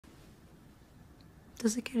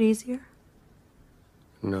Does it get easier?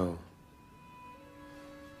 No.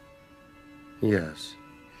 Yes.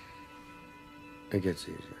 It gets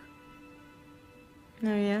easier.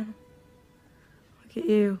 Oh, yeah? Look at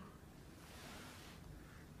you.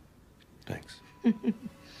 Thanks. And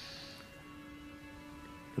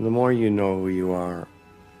the more you know who you are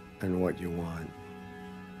and what you want,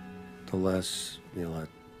 the less you let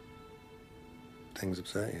things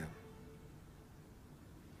upset you.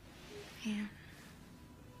 Yeah.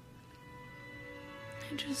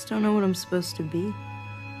 I just don't know what I'm supposed to be. You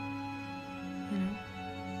know?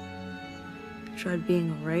 I tried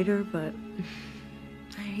being a writer, but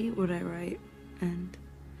I hate what I write. And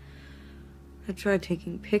I tried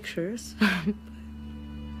taking pictures, but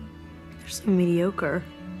they're so mediocre,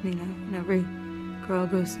 you know, and every girl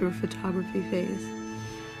goes through a photography phase.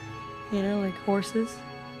 You know, like horses.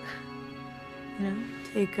 You know,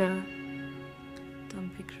 take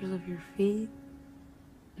dumb pictures of your feet.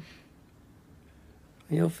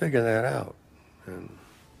 You'll figure that out. And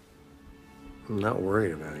I'm not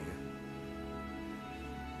worried about you.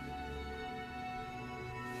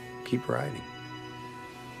 Keep writing.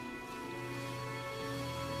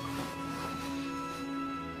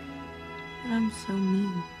 But I'm so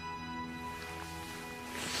mean.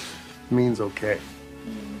 Mean's okay.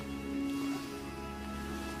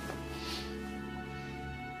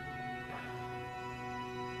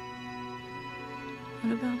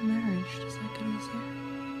 What about marriage? Does that get easier?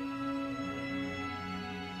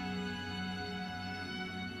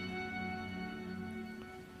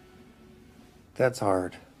 That's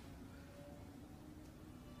hard.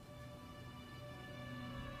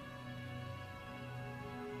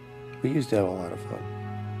 We used to have a lot of fun.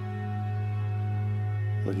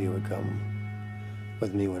 Lydia would come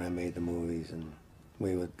with me when I made the movies, and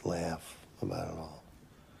we would laugh about it all.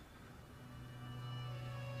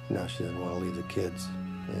 Now she doesn't want to leave the kids,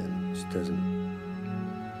 and she doesn't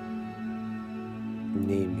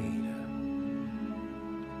need me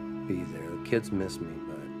to be there. The kids miss me,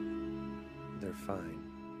 but they're fine.